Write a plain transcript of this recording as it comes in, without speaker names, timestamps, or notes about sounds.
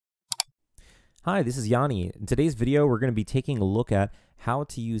Hi, this is Yanni. In today's video, we're going to be taking a look at how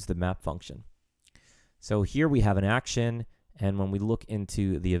to use the map function. So here we have an action, and when we look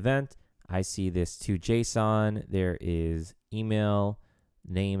into the event, I see this to JSON. There is email,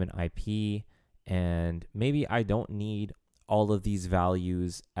 name, and IP, and maybe I don't need all of these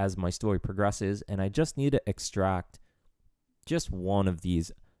values as my story progresses, and I just need to extract just one of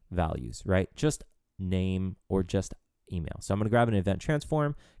these values, right? Just name or just email. So I'm going to grab an event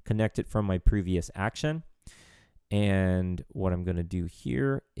transform, connect it from my previous action. And what I'm going to do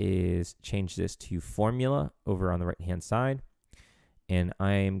here is change this to formula over on the right-hand side. And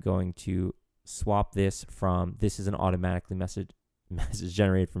I am going to swap this from, this is an automatically message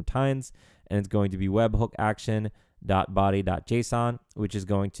generated from Tines, and it's going to be webhook action.body.json, which is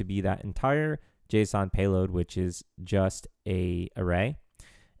going to be that entire JSON payload, which is just a array.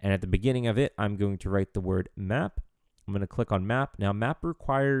 And at the beginning of it, I'm going to write the word map. I'm going to click on map. Now map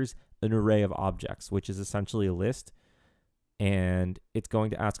requires an array of objects, which is essentially a list. And it's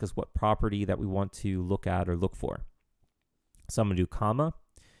going to ask us what property that we want to look at or look for. So I'm going to do comma.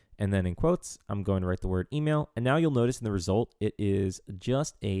 And then in quotes, I'm going to write the word email. And now you'll notice in the result, it is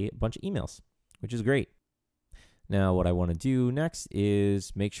just a bunch of emails, which is great. Now what I want to do next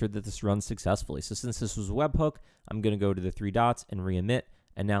is make sure that this runs successfully. So since this was a webhook, I'm going to go to the three dots and re-emit.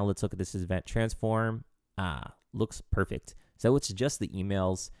 And now let's look at this event transform. Looks perfect. So it's just the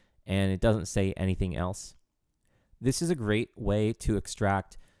emails and it doesn't say anything else. This is a great way to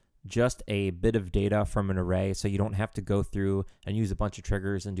extract just a bit of data from an array so you don't have to go through and use a bunch of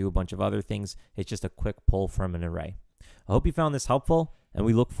triggers and do a bunch of other things. It's just a quick pull from an array. I hope you found this helpful and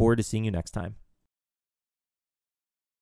we look forward to seeing you next time.